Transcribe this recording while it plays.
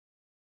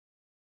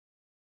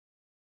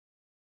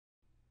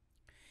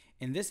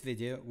In this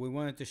video, we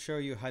wanted to show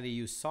you how to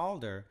use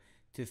solder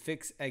to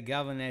fix a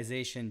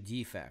galvanization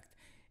defect.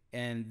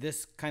 And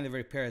this kind of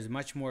repair is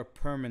much more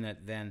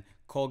permanent than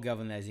cold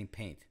galvanizing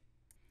paint.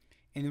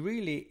 And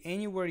really,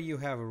 anywhere you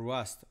have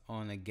rust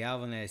on a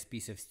galvanized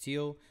piece of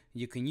steel,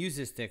 you can use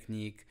this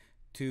technique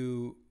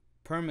to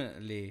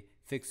permanently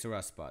fix the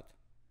rust spot.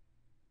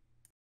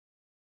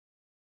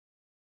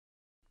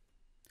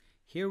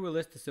 Here we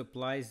list the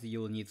supplies that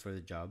you will need for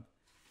the job: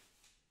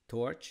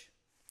 torch,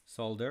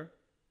 solder,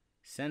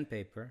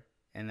 sandpaper,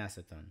 and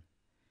acetone.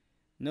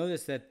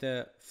 Notice that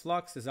the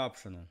flux is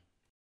optional.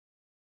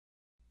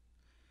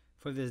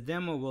 For this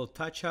demo, we'll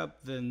touch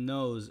up the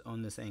nose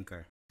on this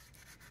anchor.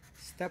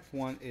 Step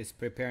 1 is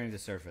preparing the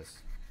surface.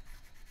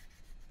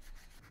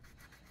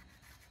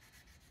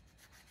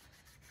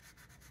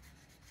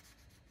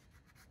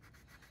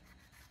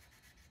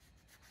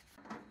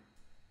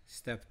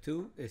 Step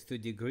 2 is to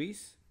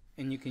degrease,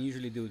 and you can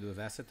usually do it with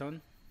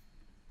acetone.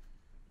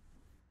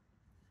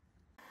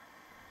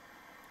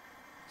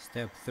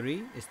 Step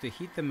 3 is to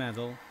heat the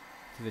metal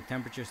to the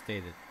temperature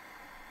stated.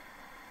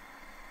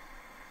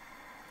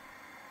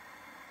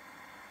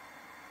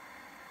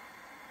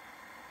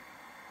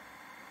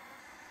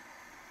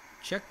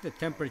 Check the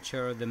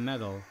temperature of the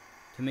metal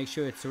to make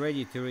sure it's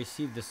ready to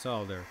receive the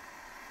solder.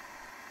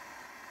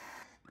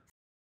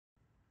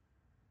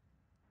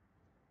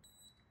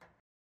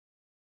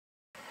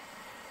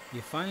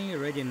 You're finally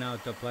ready now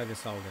to apply the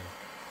solder.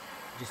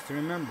 Just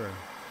remember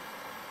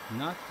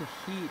not to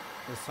heat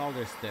the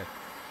solder stick,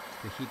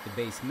 to heat the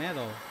base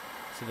metal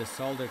so the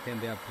solder can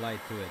be applied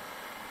to it.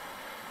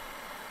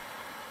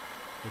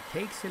 It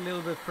takes a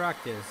little bit of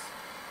practice,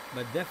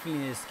 but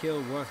definitely a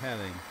skill worth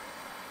having.